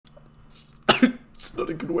It's not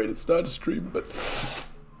a good way to start a stream, but...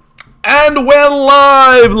 And we're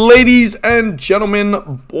live, ladies and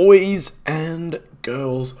gentlemen, boys and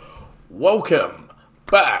girls. Welcome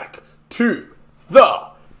back to the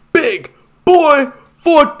Big Boy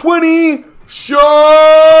 420 show.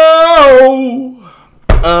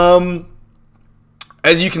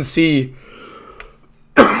 As you can see,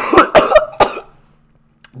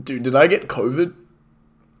 dude, did I get COVID?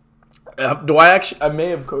 Do I actually? I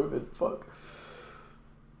may have COVID. Fuck.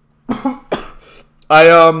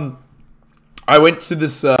 I went to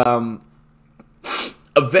this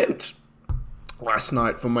event last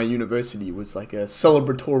night from my university. It was like a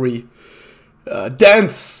celebratory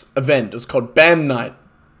dance event. It was called Band Night.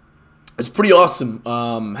 It was pretty awesome.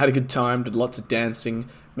 Had a good time. Did lots of dancing.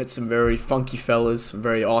 Met some very funky fellas. Some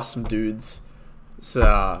very awesome dudes. It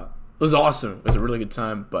was awesome. It was a really good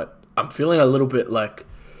time. But I'm feeling a little bit like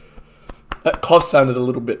that cough sounded a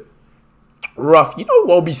little bit rough. You know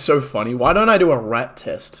what would be so funny? Why don't I do a rat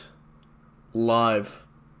test live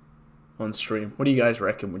on stream? What do you guys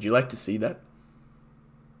reckon? Would you like to see that?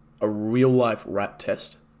 A real life rat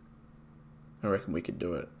test? I reckon we could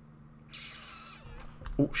do it.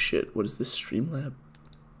 Oh shit, what is this, Streamlab?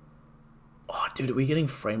 Oh dude, are we getting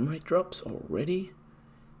frame rate drops already?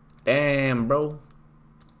 Damn, bro.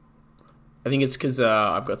 I think it's because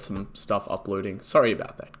I've got some stuff uploading. Sorry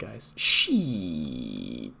about that, guys.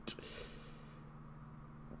 Shit.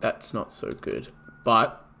 That's not so good.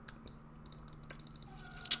 But,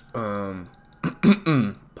 pardon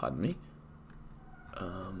me.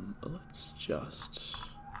 Let's just...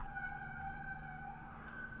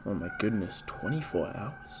 Oh my goodness, 24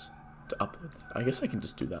 hours to upload that. I guess I can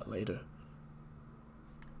just do that later.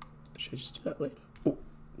 Should I just do that later? Oh,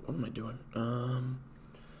 what am I doing?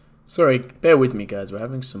 Sorry, bear with me, guys. We're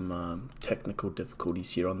having some technical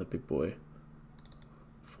difficulties here on the Big Boy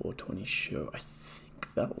 420 show. I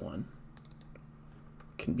think that one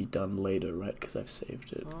can be done later, right? Because I've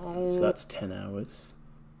saved it. So that's 10 hours.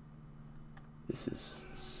 This is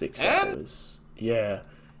 6 hours. Yeah.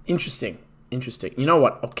 Interesting. Interesting. You know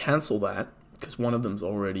what? I'll cancel that because one of them's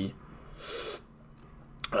already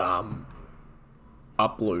uploaded.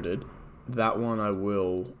 That one I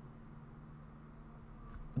will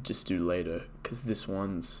just do later because this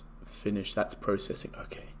one's finished. That's processing.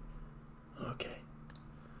 Okay. Okay.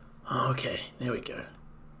 Okay. There we go.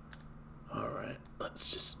 Alright. Let's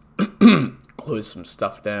just close some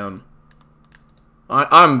stuff down.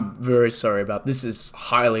 I'm very sorry about this. Is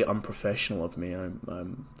highly unprofessional of me.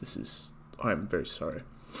 I'm very sorry.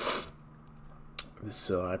 This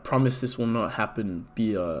I promise this will not happen.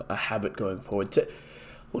 Be a habit going forward.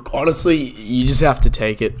 Look, honestly, you just have to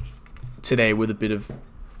take it today with a bit of,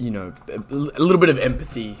 you know, a little bit of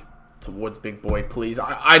empathy towards Big Boy, please.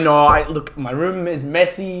 I know. Look, my room is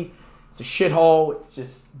messy. It's a shithole. It's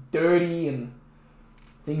just dirty and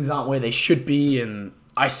things aren't where they should be. And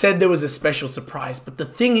I said there was a special surprise, but the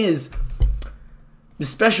thing is, the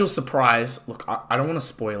special surprise, look, I don't want to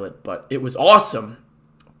spoil it, but it was awesome.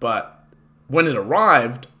 But when it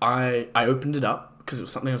arrived, I opened it up, because it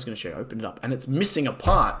was something I was going to show you. I opened it up, and it's missing a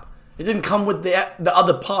part. It didn't come with the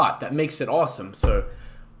other part that makes it awesome. So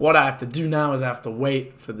what I have to do now is I have to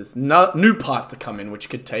wait for this new part to come in, which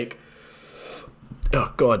could take,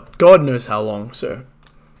 oh God knows how long. So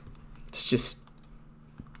it's just,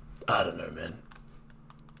 I don't know, man.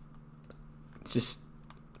 It's just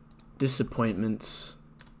disappointments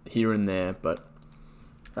here and there, but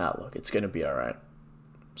look, it's gonna be alright.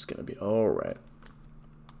 It's gonna be alright.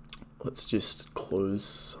 Let's just close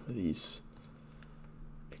some of these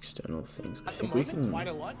external things. I think we can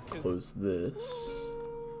close this.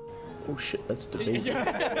 Oh shit, that's the baby.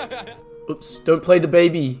 Oops, don't play the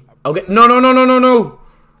baby. I'll get no.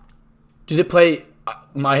 Did it play?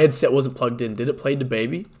 My headset wasn't plugged in. Did it play the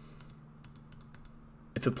baby?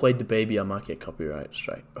 If it played the baby, I might get copyright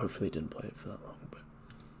strike. Hopefully it didn't play it for that long, but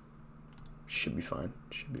should be fine.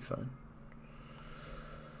 Should be fine.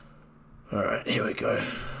 Alright, here we go.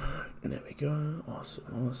 There we go.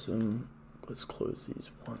 Awesome, awesome. Let's close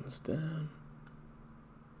these ones down.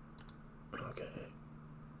 Okay.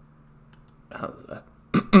 How's that?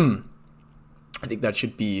 I think that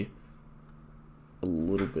should be a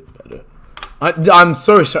little bit better. I'm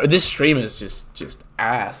so sorry. This stream is just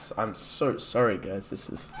ass. I'm so sorry, guys. This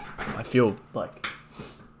is, I feel like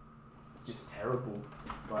just terrible.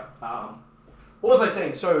 But what was I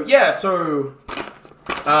saying? So yeah,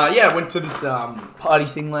 I went to this party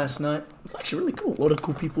thing last night. It was actually really cool. A lot of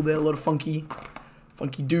cool people there. A lot of funky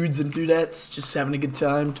dudes and dudettes, just having a good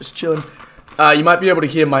time, just chilling. You might be able to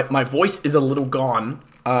hear my voice is a little gone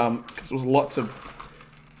because there was lots of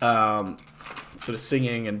sort of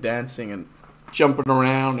singing and dancing and jumping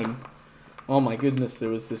around, and oh my goodness, there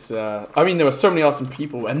was this. I mean, there were so many awesome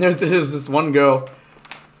people, and there's this one girl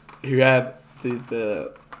who had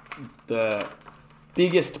the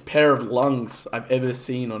biggest pair of lungs I've ever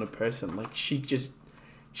seen on a person. Like she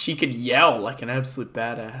could yell like an absolute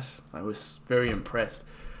badass. I was very impressed,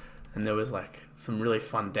 and there was like some really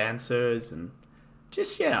fun dancers and.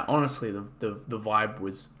 Just, yeah, honestly, the vibe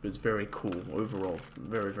was very cool overall.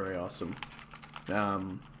 Very, very awesome.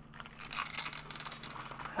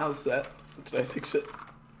 How's that? Did I fix it?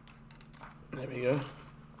 There we go.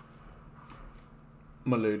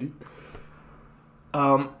 My lady.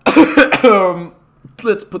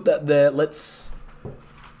 Let's put that there. Let's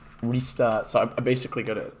restart. So I basically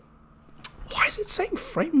got to... Why is it saying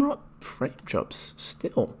frame drops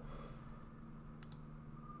still?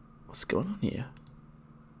 What's going on here?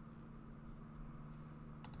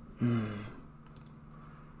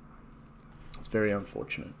 It's very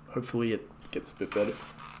unfortunate. Hopefully it gets a bit better.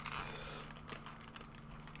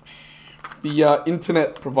 The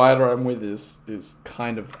internet provider I'm with is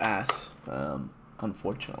kind of ass,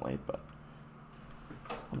 unfortunately, but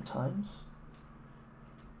sometimes,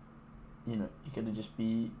 you know, you gotta just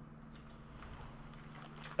be,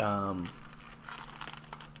 you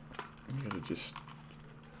gotta just,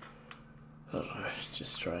 I don't know,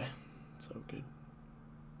 just try. It's all good.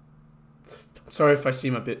 Sorry if I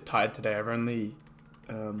seem a bit tired today. I've only...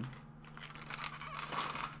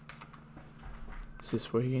 is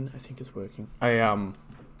this working? I think it's working. I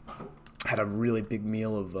had a really big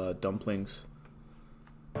meal of dumplings.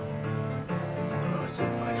 Oh, I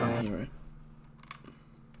can't hear it.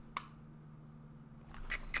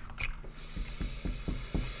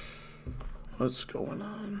 What's going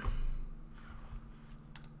on?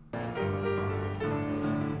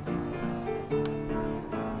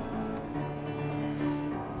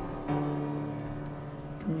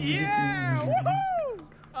 Yeah! Woohoo!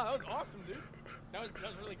 Oh, that was awesome, dude. That was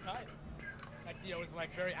really tight. Like, you know, it was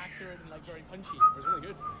like very accurate and like very punchy. It was really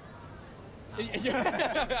good.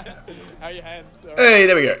 How are your hands? Sorry. Hey,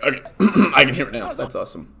 there we go. Okay, I can hear it now. That's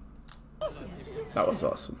awesome. That was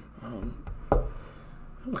awesome.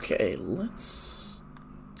 Okay, let's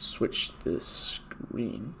switch this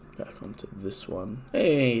screen back onto this one.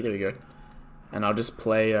 Hey, there we go. And I'll just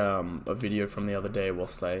play a video from the other day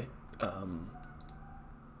whilst I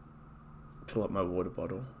fill up my water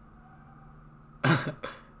bottle. I've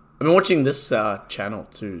been watching this channel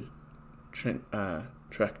too,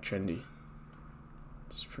 Track Trendy.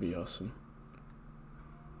 It's pretty awesome.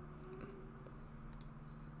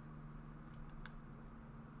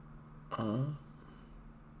 I don't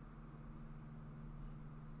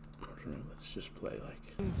know, let's just play like...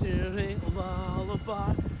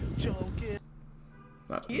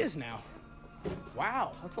 Years now.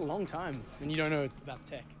 Wow, that's a long time. And you don't know about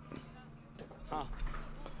tech. Huh.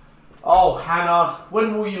 Oh, Hannah,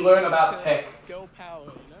 when will you learn about tech? Girl power, you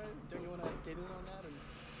know? Don't you want to get in on that? And...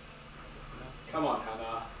 No. Come on,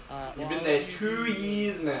 Hannah. You've been well, there 2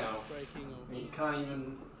 years now. Or... You can't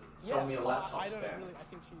even sell me a laptop stand. Really, I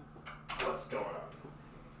think she's... What's going on?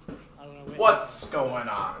 I don't know. What's going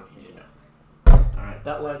on here? Alright,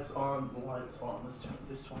 that light's on, the light's on. Let's turn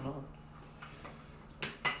this one on.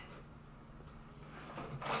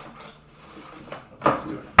 Let's just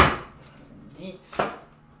do it. Yeet.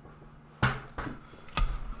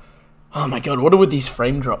 Oh my god, what are with these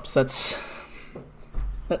frame drops? That's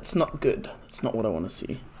not good. That's not what I want to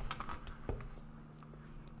see.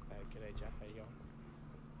 G'day, Jack. How you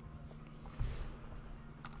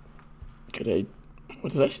G'day.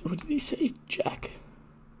 going? What did he say? Jack.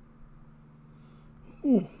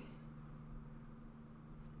 Ooh.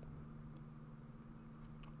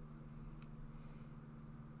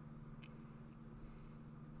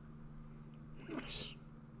 Nice.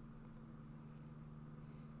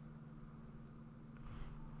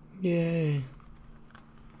 Yay.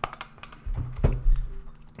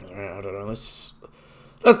 Alright, I don't know, let's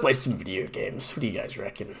play some video games. What do you guys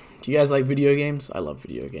reckon? Do you guys like video games? I love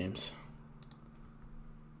video games.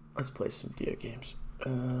 Let's play some video games.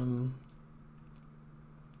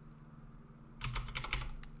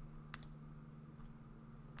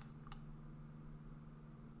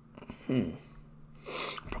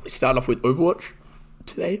 Probably start off with Overwatch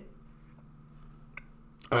today.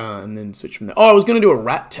 And then switch from there. Oh, I was gonna do a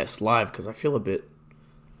rat test live because I feel a bit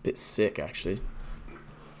sick actually.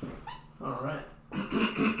 All right,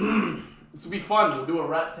 this will be fun. We'll do a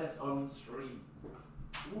rat test on stream.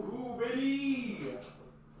 Woohoo, baby!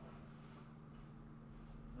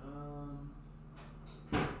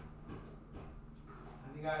 I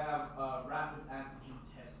think I have a rapid antigen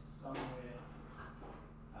test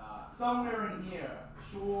somewhere in here.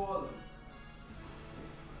 Surely.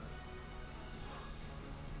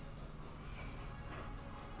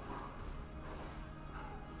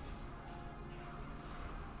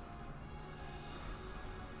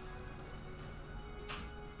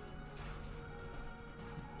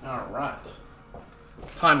 Alright.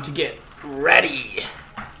 Time to get ready.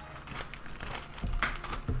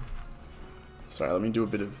 Sorry, let me do a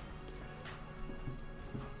bit of...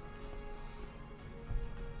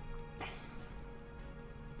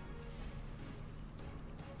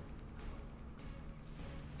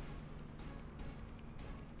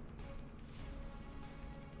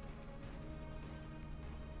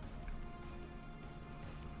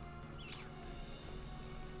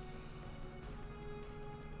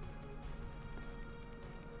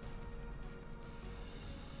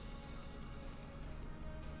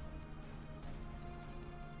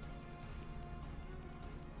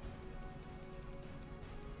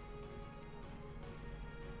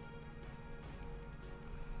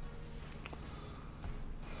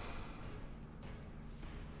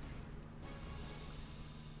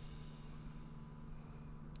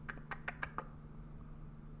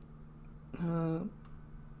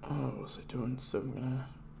 what was I doing? So I'm gonna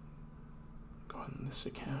go on this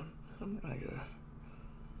account. I'm gonna go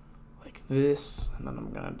like this, and then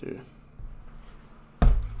I'm gonna do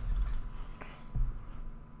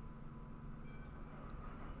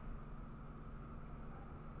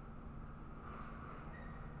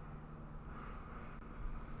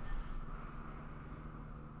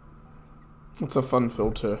what's a fun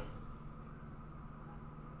filter?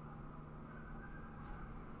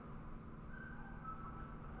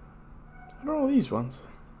 What are all these ones?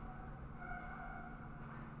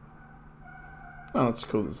 Oh, that's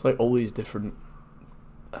cool. It's like all these different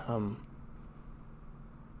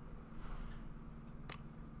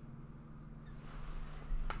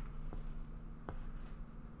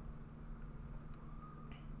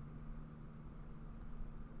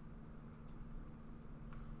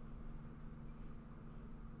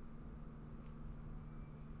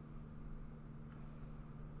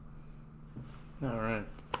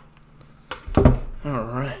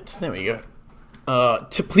Alright, there we go.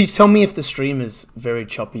 Please tell me if the stream is very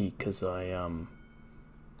choppy, because I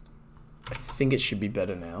think it should be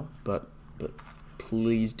better now, but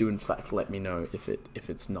please do in fact let me know if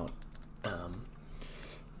it's not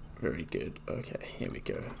very good. Okay, here we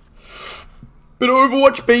go. Bit of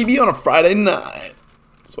Overwatch, baby, on a Friday night.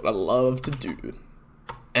 That's what I love to do.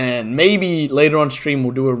 And maybe later on stream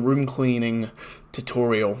we'll do a room cleaning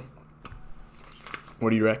tutorial. What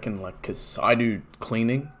do you reckon? Like, cause I do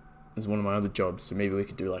cleaning as one of my other jobs, so maybe we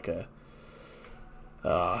could do like a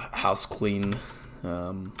house clean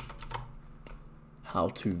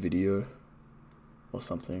how-to video or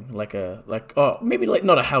something. Oh, maybe like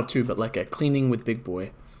not a how-to, but like a cleaning with Big Boy.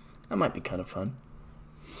 That might be kind of fun.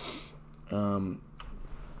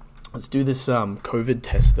 Let's do this COVID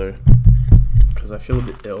test though, because I feel a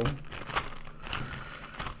bit ill.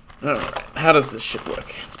 Alright, how does this shit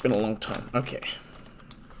work? It's been a long time. Okay.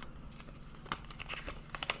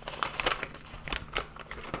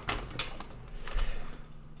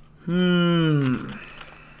 Do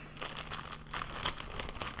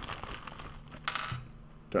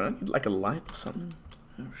I need like a light or something?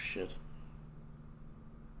 Oh shit.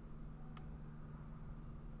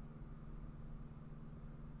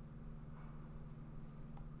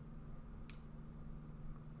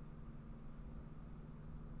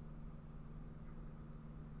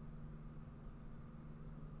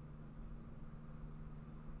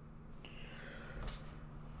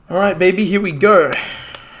 Alright, baby, here we go.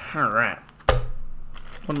 Alright.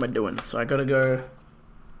 What am I doing? So I gotta go...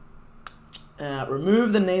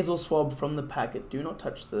 remove the nasal swab from the packet. Do not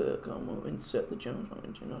touch the gum. Insert the gel.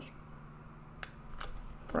 Do not...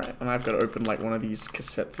 Right, and I've got to open like one of these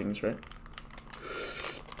cassette things, right?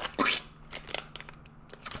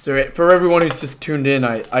 So for everyone who's just tuned in,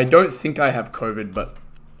 I don't think I have COVID, but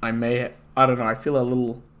I may... I don't know, I feel a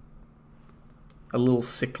little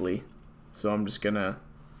sickly. So I'm just gonna...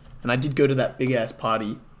 And I did go to that big-ass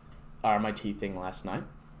party, RMIT thing last night.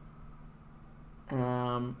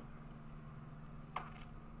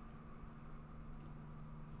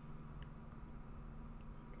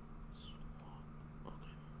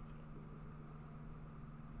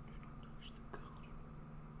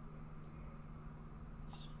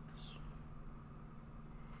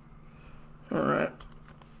 Alright.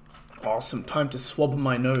 Awesome. Time to swab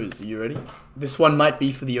my nose. Are you ready? This one might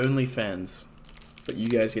be for the OnlyFans, but you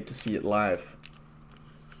guys get to see it live.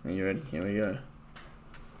 Are you ready? Here we go.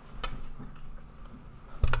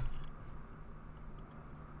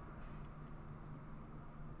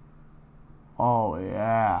 Oh,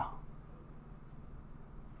 yeah.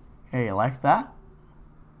 Hey, you like that?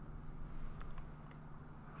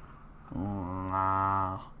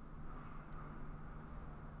 Nah.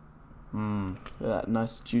 Look at that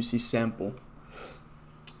nice juicy sample.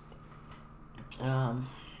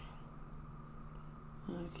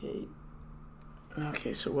 Okay.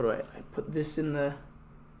 Okay, so what do I put this in the...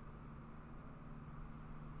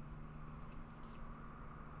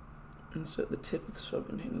 Insert the tip of the swab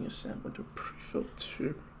containing your sample into a pre-filled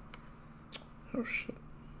tube. Oh shit.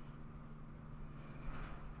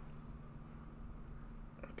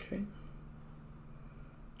 Okay.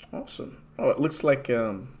 Awesome. Oh, it looks like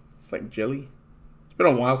it's like jelly. It's been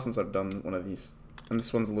a while since I've done one of these, and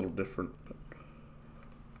this one's a little different. But...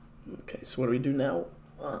 Okay, so what do we do now?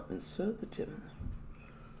 Insert the tip.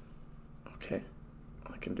 Okay,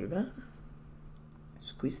 I can do that.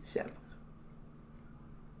 Squeeze the sample.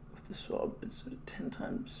 With the swab, insert it 10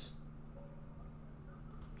 times.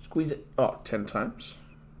 Squeeze it. Oh, 10 times.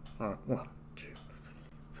 Alright, 1, 2,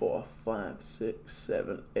 4, 5, 6,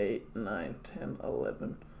 7, 8, 9, 10,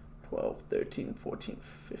 11, 12, 13, 14,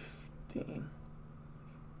 15.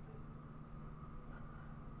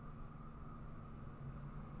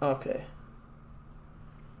 Okay.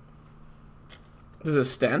 This is a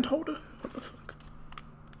stand holder? What the fuck?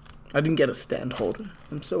 I didn't get a stand holder.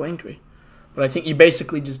 I'm so angry. But I think you're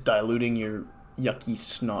basically just diluting your yucky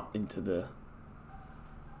snot into the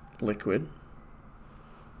liquid.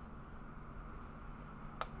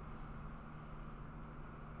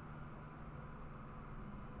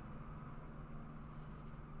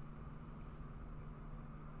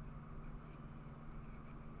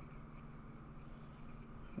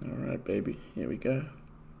 Alright, baby. Here we go.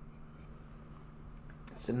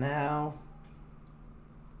 So now...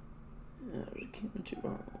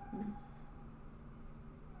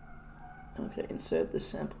 Okay, insert the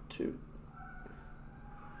sample tube.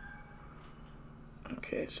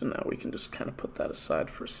 Okay, so now we can just kind of put that aside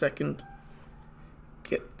for a second.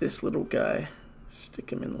 Get this little guy,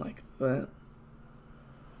 stick him in like that.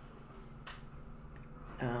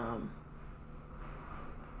 There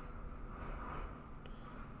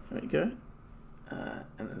we go.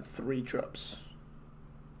 And then 3 drops.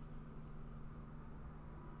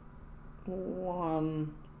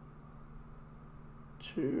 1,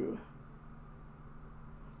 2,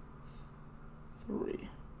 3.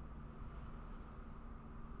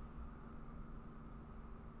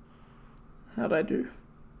 How'd I do?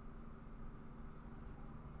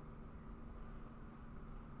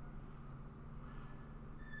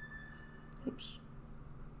 Oops.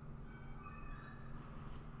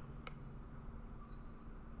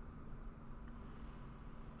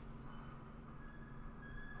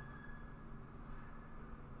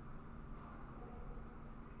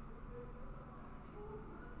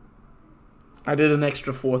 I did an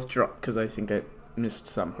extra 4th drop because I think I missed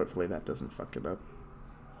some. Hopefully that doesn't fuck it up.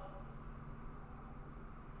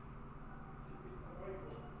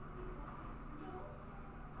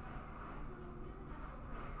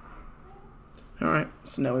 Alright,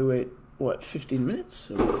 so now we wait, what, 15 minutes?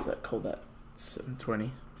 So what's that called? That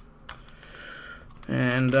 7:20.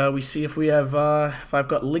 And we see if we have, if I've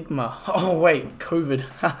got ligma. Oh wait, COVID.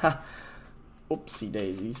 Oopsie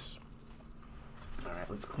daisies. Alright,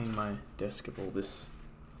 let's clean my desk of all this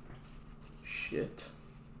shit.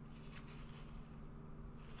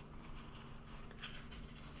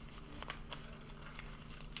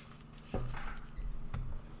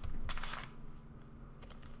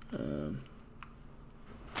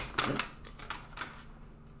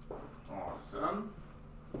 Awesome.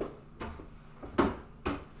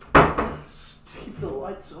 Let's keep the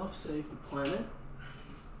lights off, save the planet.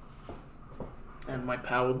 And my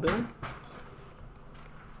power bill.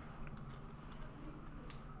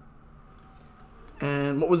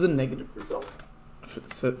 And what was the negative result?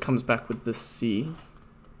 So it comes back with the C.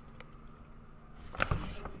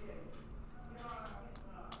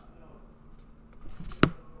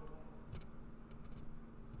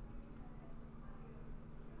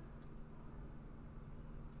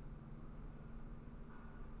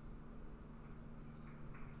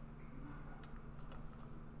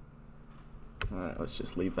 Alright, let's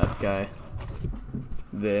just leave that guy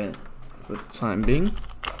there for the time being.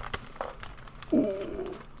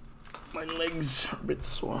 Ooh, my legs are a bit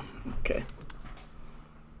sore. Okay.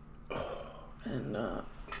 And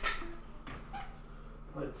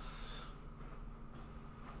let's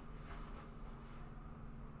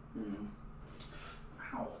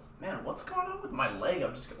Ow. Man, what's going on with my leg?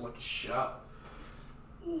 I'm just gonna look sharp.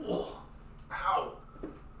 Ooh. Ow.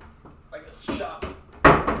 Like a sharp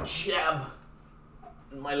jab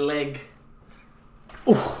in my leg.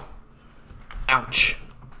 Ooh. Ouch.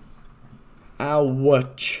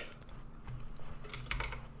 Ouch.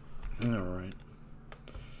 Alright.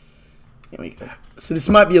 Here we go. So this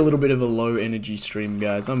might be a little bit of a low energy stream,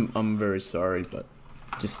 guys. I'm very sorry, but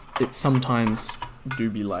just it sometimes do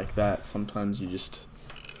be like that. Sometimes you just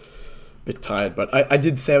Bit tired, but I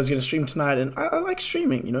did say I was gonna stream tonight, and I like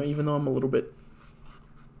streaming, you know, even though I'm a little bit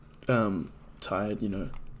tired, you know.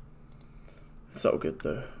 It's all good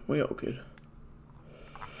though. We all good.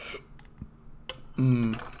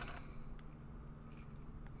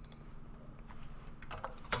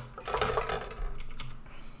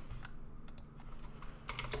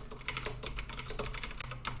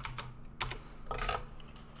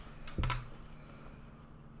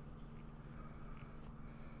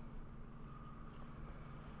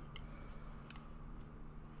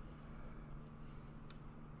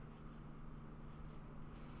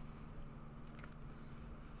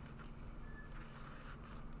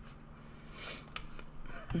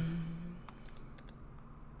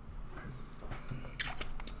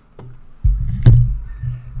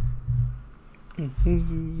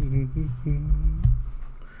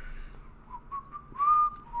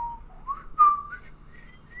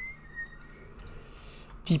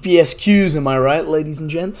 DPS queues, am I right, ladies and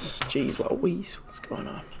gents? Jeez Louise, what's going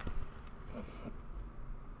on?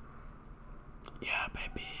 Yeah,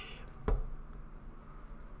 baby.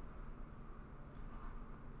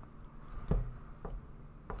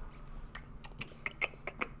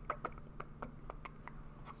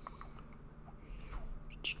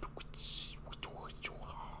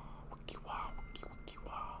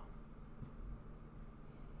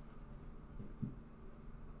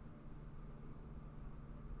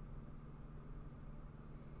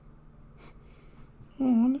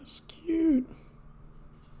 Oh, that's cute.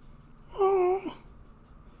 Oh.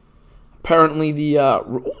 Apparently the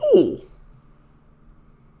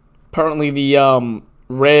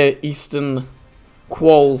rare eastern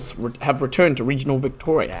quolls have returned to regional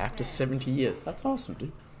Victoria after 70 years. That's awesome,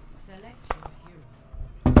 dude.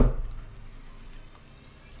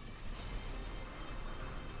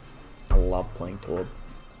 I love playing Torb.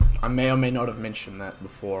 I may or may not have mentioned that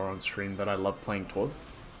before on stream, that I love playing Torb,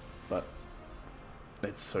 but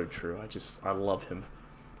it's so true. I love him.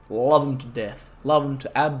 Love him to death. Love him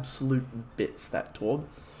to absolute bits, that Torb.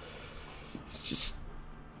 It's just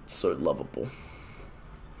so lovable.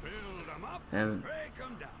 And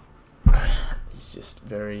he's just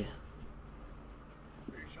very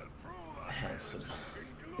handsome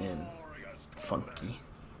and funky.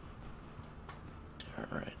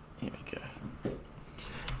 Alright, here we go.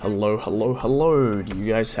 Hello, hello, hello. Do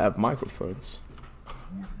you guys have microphones?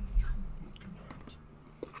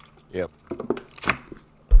 Yep.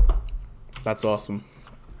 That's awesome.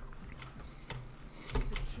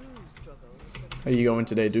 How you going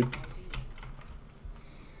today, dude?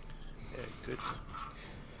 Yeah, good.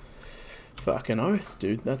 Fucking oath,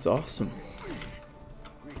 dude. That's awesome.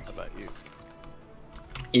 How about you?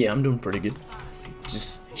 Yeah, I'm doing pretty good.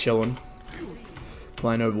 Just chilling.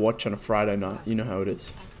 Playing Overwatch on a Friday night. You know how it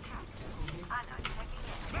is.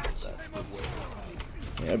 That's the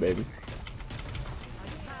way. Yeah, baby.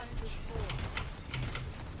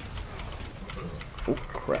 Oh,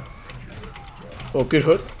 crap. Oh, good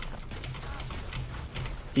hook.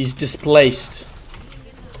 He's displaced.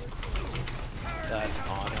 That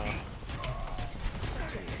honor.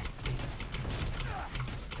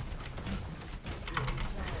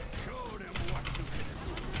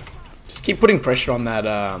 Just keep putting pressure on that,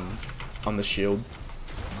 on the shield.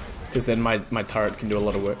 Because then my turret can do a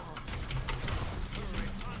lot of work.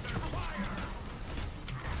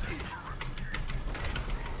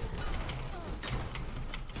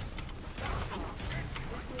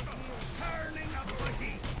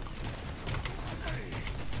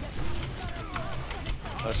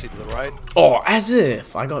 I see to the right. Oh, as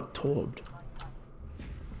if I got torbed.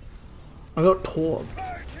 I got torbed.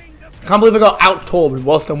 I can't believe I got out-torbed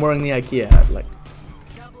whilst I'm wearing the IKEA hat. Like,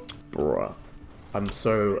 bruh. I'm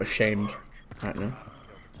so ashamed right now.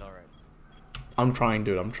 I'm trying,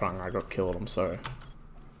 dude. I'm trying. I got killed. I'm sorry.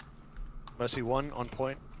 I see one on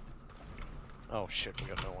point. Oh shit, we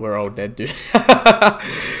got no one. We're all dead, dude.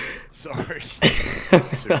 Sorry.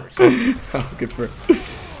 Super. Oh, good for it.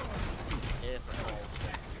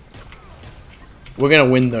 We're gonna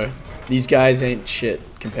win though. These guys ain't shit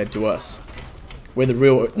compared to us. We're the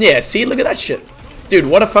real. Yeah, see, look at that shit, dude.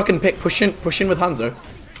 What a fucking pick. Push in with Hanzo,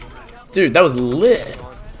 dude. That was lit.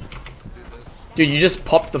 Dude, you just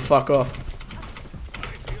popped the fuck off.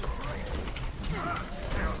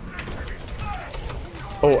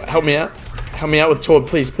 Oh, help me out. Help me out with Torb,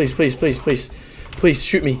 please, please, please, please, please. Please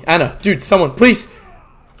shoot me, Anna, dude. Someone, please.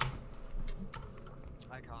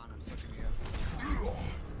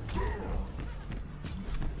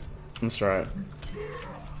 I'm sorry.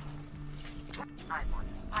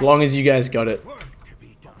 As long as you guys got it.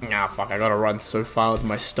 Ah, fuck, I gotta run so far with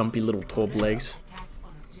my stumpy little Torb legs.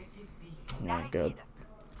 Oh my god.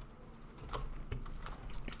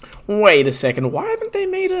 Wait a second, why haven't they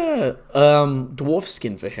made a dwarf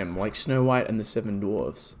skin for him, like Snow White and the Seven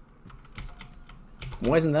Dwarfs?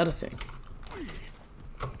 Why isn't that a thing?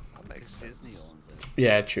 That makes sense.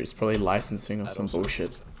 Yeah, true, it's probably licensing or some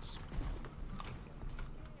bullshit.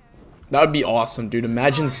 That would be awesome, dude.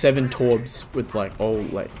 Imagine 7 Torbs with like all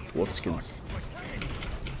like dwarf skins.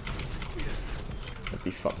 That'd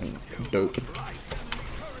be fucking dope.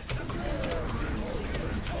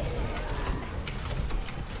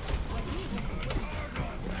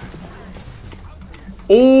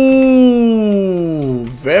 Oh,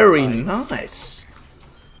 very nice.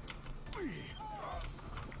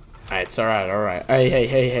 It's alright.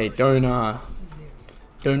 Hey, don't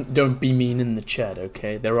be mean in the chat,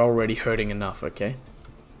 okay? They're already hurting enough, okay?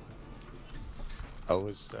 I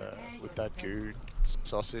was with that dude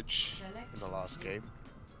sausage in the last game.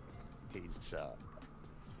 He's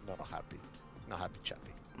not happy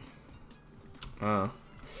chappy. I'm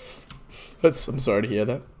sorry to hear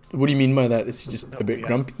that. What do you mean by that? Is he just a bit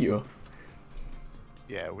grumpy, or?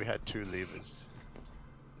 Yeah, we had 2 levers,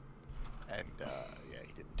 and yeah,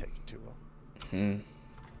 he didn't take it too well.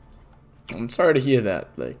 I'm sorry to hear that.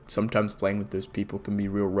 Like, sometimes playing with those people can be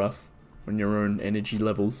real rough on your own energy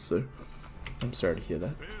levels, so I'm sorry to hear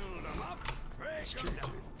that. It's true,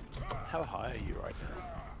 dude. How high are you right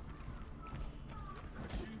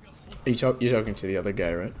now? You're talking to the other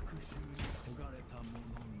guy, right?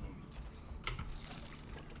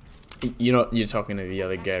 You're talking to the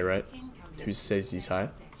other guy, right? Who says he's high?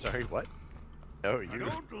 Sorry, what? No, you.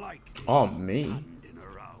 Oh, me?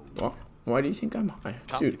 What? Why do you think I'm high?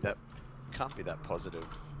 Dude. Can't be that positive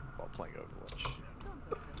while playing Overwatch.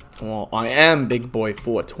 Well, I am Big Boy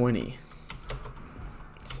 420.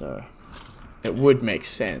 So, it would make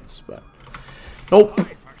sense, but... Nope.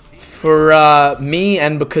 For me,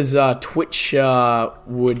 and because Twitch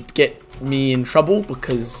would get me in trouble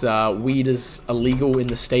because weed is illegal in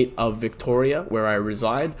the state of Victoria, where I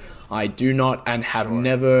reside. I do not and have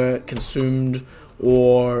never consumed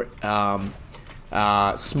or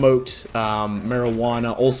smoked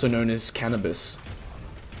marijuana, also known as cannabis.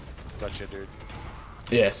 Gotcha, dude.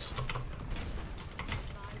 Yes.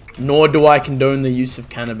 Nor do I condone the use of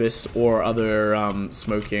cannabis or other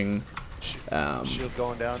smoking. Shield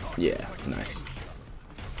going down. Yeah, nice.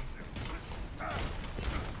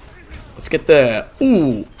 Let's get the...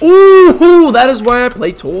 Ooh, that is why I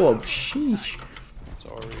play Torb. Sheesh.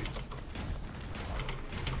 Sorry.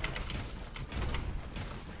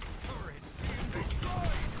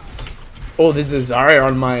 Oh, there's a Zarya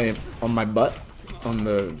on my butt.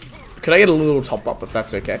 Could I get a little top up if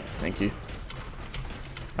that's okay? Thank you.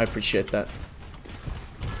 I appreciate that.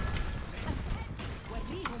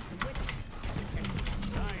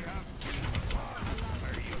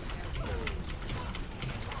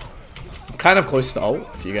 Kind of close to ult,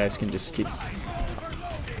 if you guys can just keep...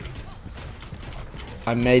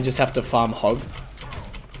 I may just have to farm hog.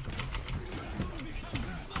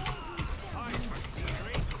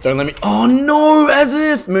 Don't let me... Oh no, as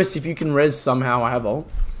if! Mercy, if you can res somehow, I have ult.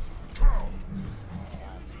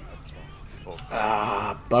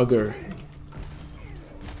 Ah, bugger.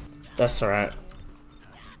 That's alright.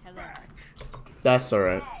 That's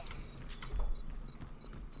alright.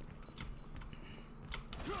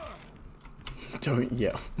 Don't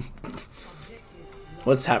yell.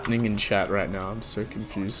 What's happening in chat right now? I'm so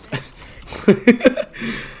confused.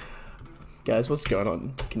 Guys, what's going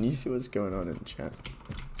on? Can you see what's going on in chat?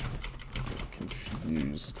 I'm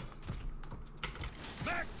confused.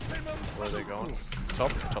 Where are they going?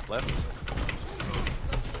 Top left.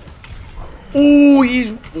 Ooh,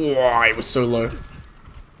 he was so low.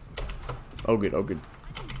 Oh good, oh good.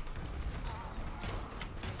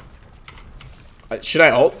 Should I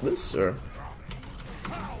ult this or?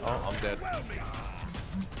 Oh, I'm dead. Got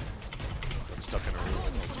stuck in a room.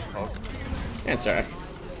 Hog. Yeah, it's alright.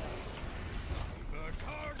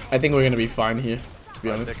 I think we're gonna be fine here, to be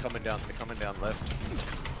honest. They're coming down left.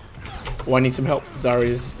 Oh, I need some help.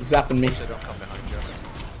 Zarya's zapping me. They don't come behind you.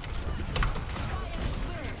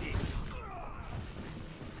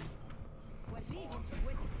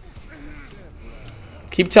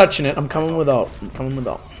 Keep touching it. I'm coming with ult.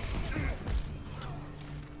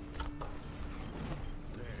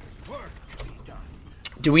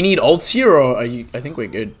 Do we need ults here, or are you? I think we're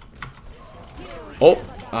good. Oh,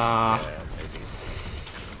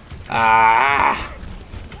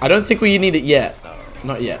 I don't think we need it yet.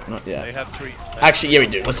 Not yet. They have 3. Actually, yeah, we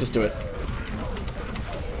do. Let's just do it.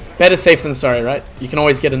 Better safe than sorry, right? You can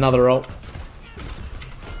always get another ult.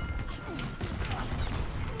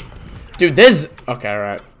 Dude, there's... Okay,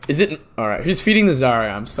 alright. Is it... Alright, who's feeding the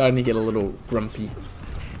Zarya? I'm starting to get a little grumpy.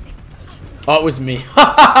 Oh, it was me.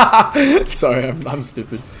 Sorry, I'm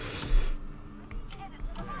stupid.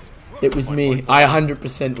 It was me. I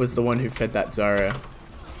 100% was the one who fed that Zarya.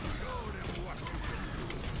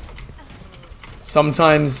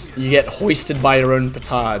 Sometimes you get hoisted by your own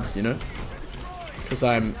petard, you know? Because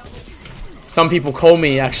some people call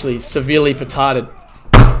me actually severely petarded.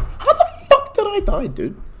 How the fuck did I die,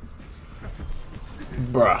 dude?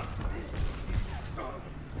 Bruh.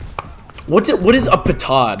 What is a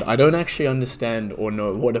petard? I don't actually understand or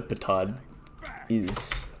know what a petard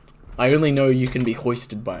is. I only know you can be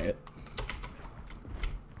hoisted by it.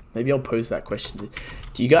 Maybe I'll pose that question.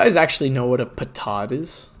 Do you guys actually know what a petard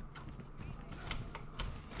is?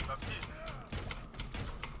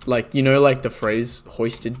 Like, you know, like the phrase,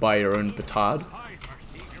 hoisted by your own petard?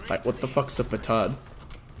 Like, what the fuck's a petard?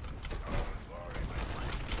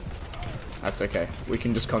 That's okay. We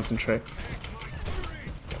can just concentrate.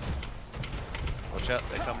 Watch out,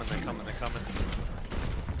 they're coming, they're coming, they're coming.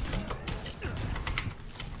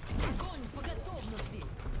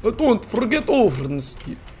 Don't forget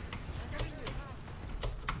honesty.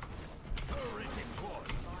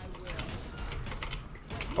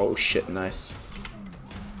 Oh shit, nice.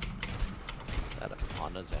 That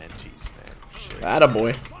honors antis, man. Shit.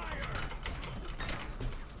 Attaboy.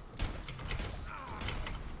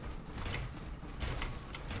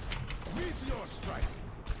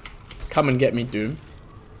 Come and get me, Doom.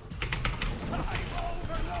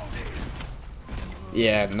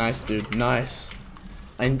 Yeah, nice, dude. Nice.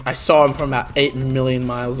 I saw him from about 8 million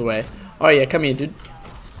miles away. Oh yeah, come here, dude.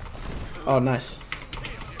 Oh, nice.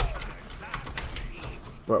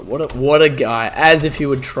 Bro, what a guy. As if he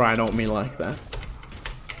would try and ult me like that.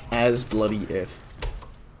 As bloody if.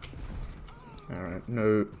 Alright,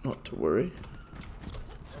 no, not to worry.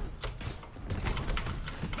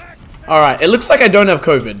 Alright, it looks like I don't have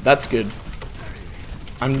COVID. That's good.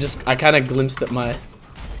 I kind of glimpsed at my...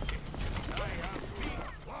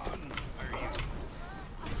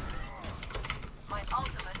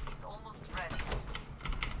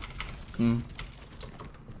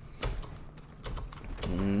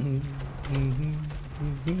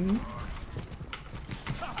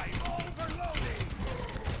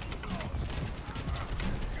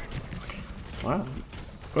 Wow.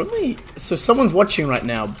 So someone's watching right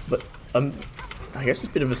now, but I guess it's a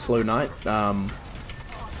bit of a slow night. I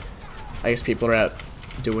guess people are out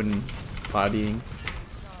doing partying.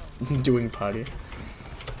 Doing partying.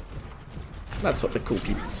 That's what the cool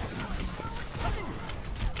people...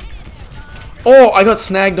 Oh, I got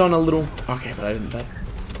snagged on a little... Okay, but I didn't die.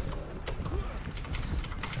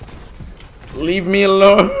 Leave me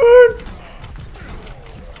alone!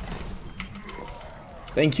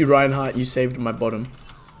 Thank you, Reinhardt. You saved my bottom.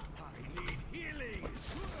 I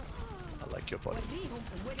like your body.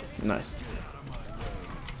 Nice.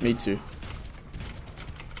 Me too.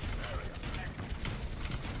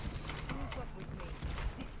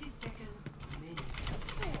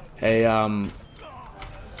 Hey,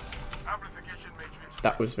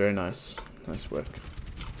 that was very nice. Nice work.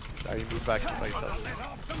 Now you move back to myself.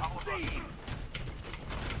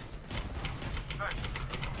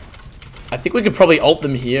 I think we could probably ult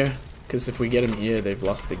them here, because if we get them here, they've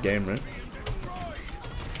lost the game, right?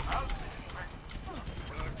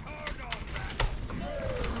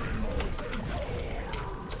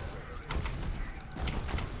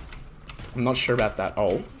 I'm not sure about that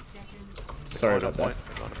ult. Sorry about that.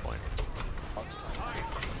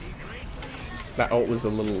 That ult was a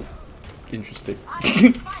little interesting.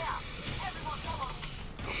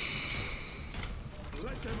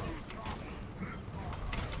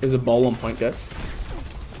 There's a ball on point, guys.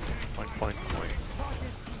 Point.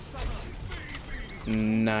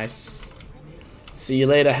 Nice. See you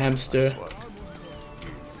later, hamster.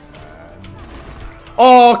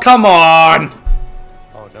 Oh, come on!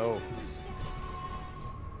 Oh no.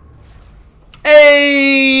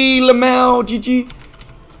 Hey, Lamau, GG.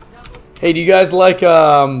 Hey, do you guys like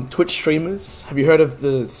Twitch streamers? Have you heard of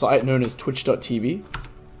the site known as twitch.tv?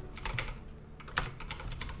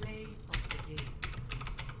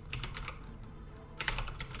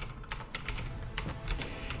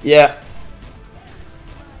 Yeah.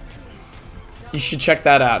 You should check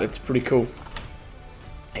that out. It's pretty cool.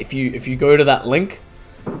 If you go to that link,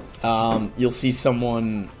 you'll see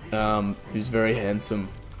someone who's very handsome,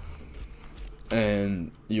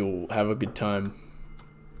 and you'll have a good time.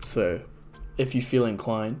 So, if you feel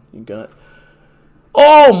inclined, you got it.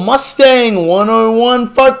 Oh, Mustang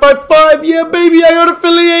 101555. Yeah, baby, I got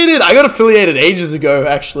affiliated. I got affiliated ages ago,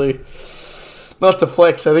 actually. Not to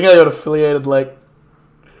flex. I think I got affiliated like,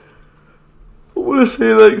 I want to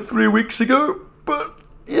say like 3 weeks ago. But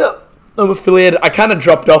yeah, I'm affiliated. I kind of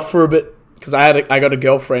dropped off for a bit because I got a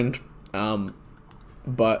girlfriend,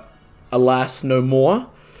 but alas, no more.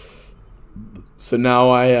 So now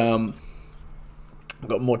I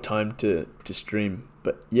got more time to stream.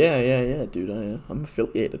 But yeah, dude, I'm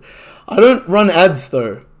affiliated. I don't run ads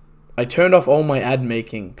though. I turned off all my ad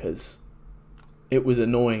making because it was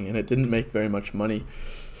annoying and it didn't make very much money.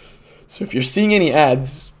 So if you're seeing any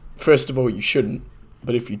ads, first of all, you shouldn't.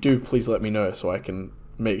 But if you do, please let me know so I can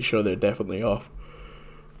make sure they're definitely off.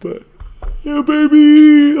 But yeah,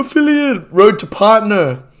 baby, affiliate, road to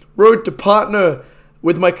partner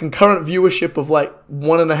with my concurrent viewership of like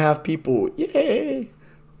 1.5 people. Yay,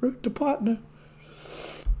 road to partner.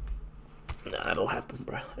 Nah, it'll happen,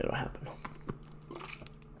 bro. It'll happen.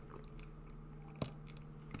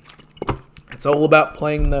 It's all about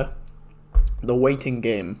playing the waiting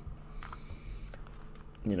game.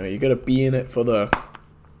 You know, you gotta be in it for the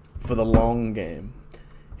long game.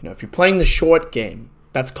 You know, if you're playing the short game,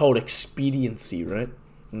 that's called expediency, right?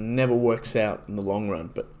 It never works out in the long run,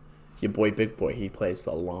 but your boy Big Boy, he plays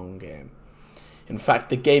the long game. In fact,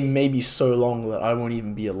 the game may be so long that I won't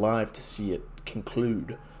even be alive to see it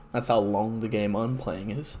conclude. That's how long the game I'm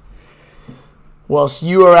playing is. Whilst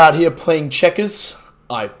you are out here playing checkers,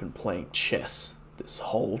 I've been playing chess this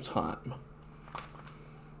whole time.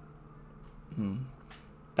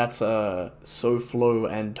 That's a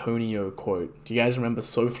SoFlo Antonio quote. Do you guys remember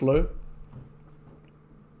SoFlo?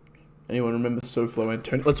 Anyone remember SoFlo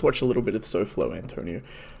Antonio? Let's watch a little bit of SoFlo Antonio.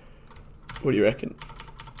 What do you reckon?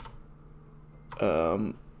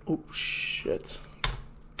 Oh shit.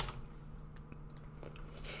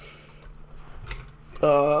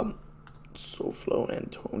 SoFlo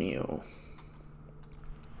Antonio.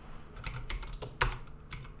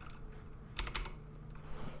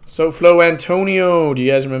 SoFlo Antonio. Do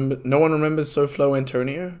you guys remember? No one remembers SoFlo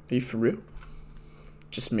Antonio? Are you for real?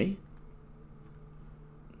 Just me?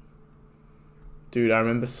 Dude, I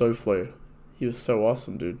remember SoFlo. He was so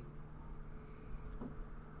awesome, dude.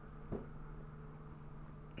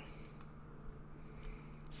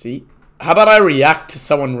 See? How about I react to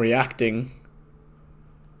someone reacting?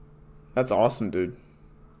 That's awesome, dude.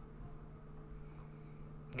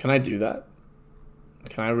 Can I do that?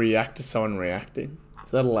 Can I react to someone reacting?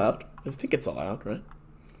 Is that allowed? I think it's allowed, right?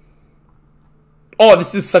 Oh,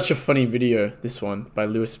 this is such a funny video. This one by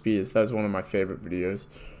Lewis Spears. That was one of my favorite videos.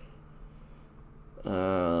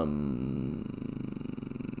 The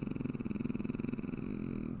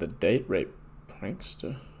date rape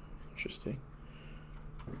prankster. Interesting.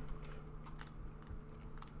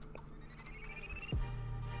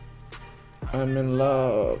 I'm in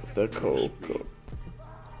love. The Coco.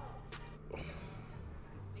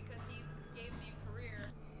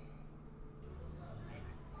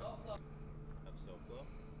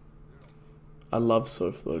 I love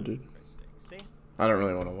SoFlo, dude. I don't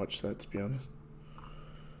really want to watch that, to be honest.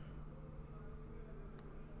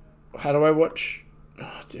 How do I watch?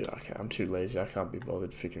 Oh, dude, I'm too lazy. I can't be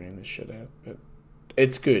bothered figuring this shit out. But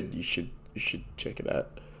it's good. You should check it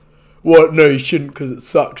out. Well, no, you shouldn't because it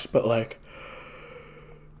sucks. But like,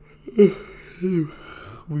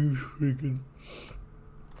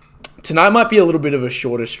 tonight might be a little bit of a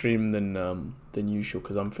shorter stream than usual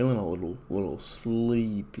because I'm feeling a little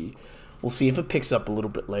sleepy. We'll see if it picks up a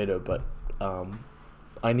little bit later, but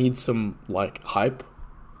I need some like hype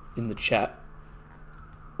in the chat,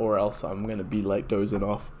 or else I'm gonna be like dozing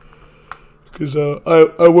off. Because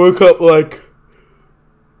I woke up like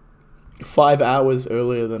 5 hours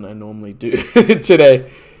earlier than I normally do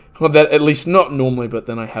today. Well, that at least not normally, but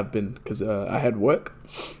then I have been because I had work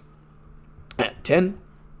at 10,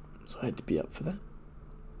 so I had to be up for that.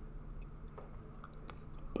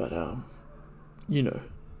 But you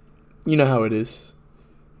know how it is.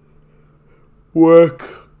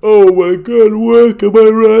 Work. Oh my god, work. Am I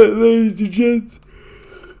right, ladies and gents?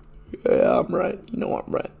 Yeah, I'm right. You know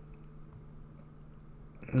I'm right.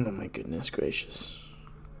 Oh my goodness gracious.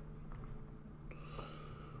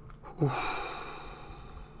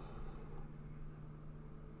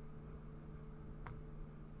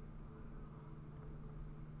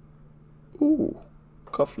 Ooh,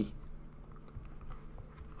 coffee.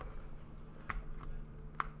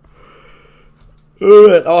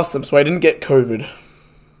 Alright, awesome. So I didn't get COVID.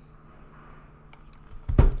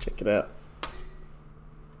 Check it out.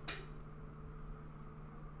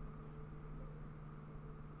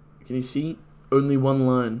 Can you see? Only one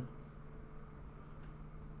line.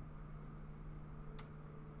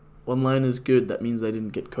 One line is good. That means I didn't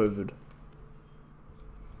get COVID.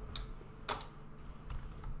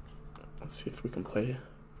 Let's see if we can play.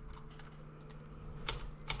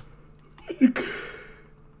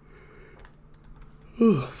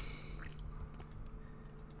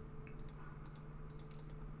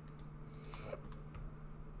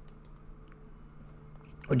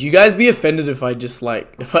 Would you guys be offended if I just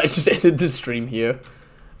ended the stream here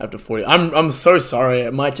after 40? I'm so sorry.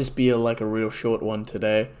 It might just be a real short one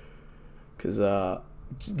today, because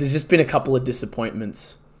there's just been a couple of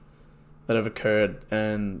disappointments that have occurred,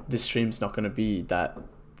 and this stream's not going to be that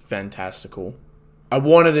fantastical. I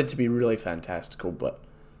wanted it to be really fantastical, but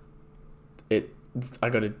I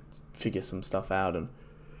got to figure some stuff out and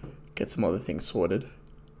get some other things sorted.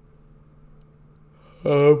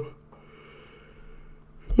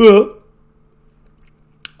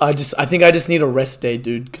 I think I just need a rest day,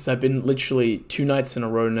 dude, because I've been literally 2 nights in a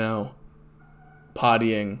row now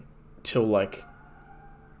partying till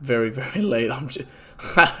very, very late. I'm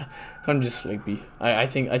just sleepy. I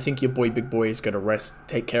think your boy Big Boy is gonna rest,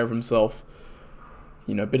 take care of himself.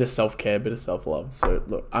 You know, a bit of self-care, a bit of self-love. So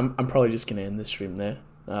look, I'm probably just gonna end the stream there.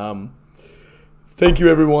 Thank you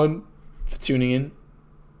everyone for tuning in.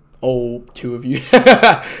 All 2 of you.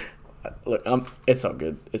 Look, it's all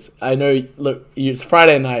good. I know. Look, it's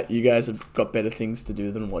Friday night. You guys have got better things to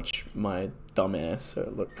do than watch my dumb ass.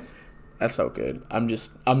 So look, that's all good. I'm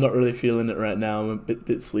not really feeling it right now. I'm a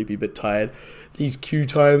bit sleepy, bit tired. These queue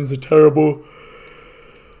times are terrible.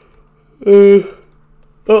 Maybe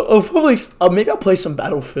I'll play some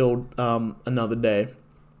Battlefield another day.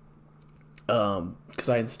 Because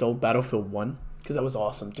I installed Battlefield 1. Because that was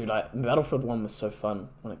awesome, dude. Battlefield 1 was so fun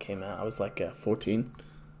when it came out. I was 14.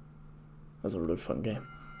 That was a really fun game.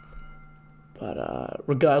 But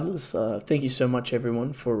regardless, thank you so much,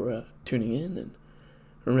 everyone, for tuning in. And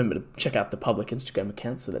remember to check out the public Instagram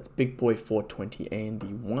account. So that's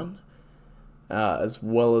bigboy420and1. As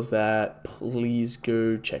well as that, please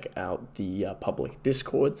go check out the public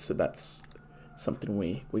Discord. So that's something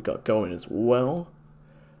we got going as well.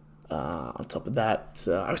 On top of that,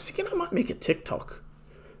 I was thinking I might make a TikTok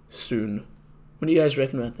soon. What do you guys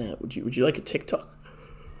reckon about that? Would you like a TikTok?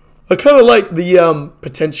 I kind of like the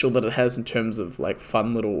potential that it has in terms of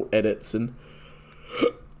fun little edits and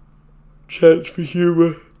chance for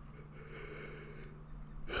humor.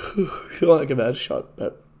 I feel like I've had a shot,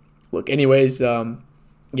 but look. Anyways,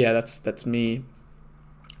 yeah, that's me.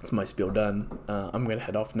 That's my spiel done. I'm gonna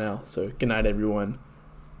head off now. So good night, everyone.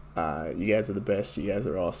 You guys are the best. You guys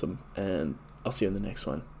are awesome, and I'll see you in the next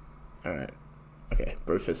one. All right. Okay,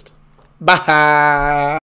 bro fist.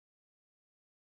 Bye.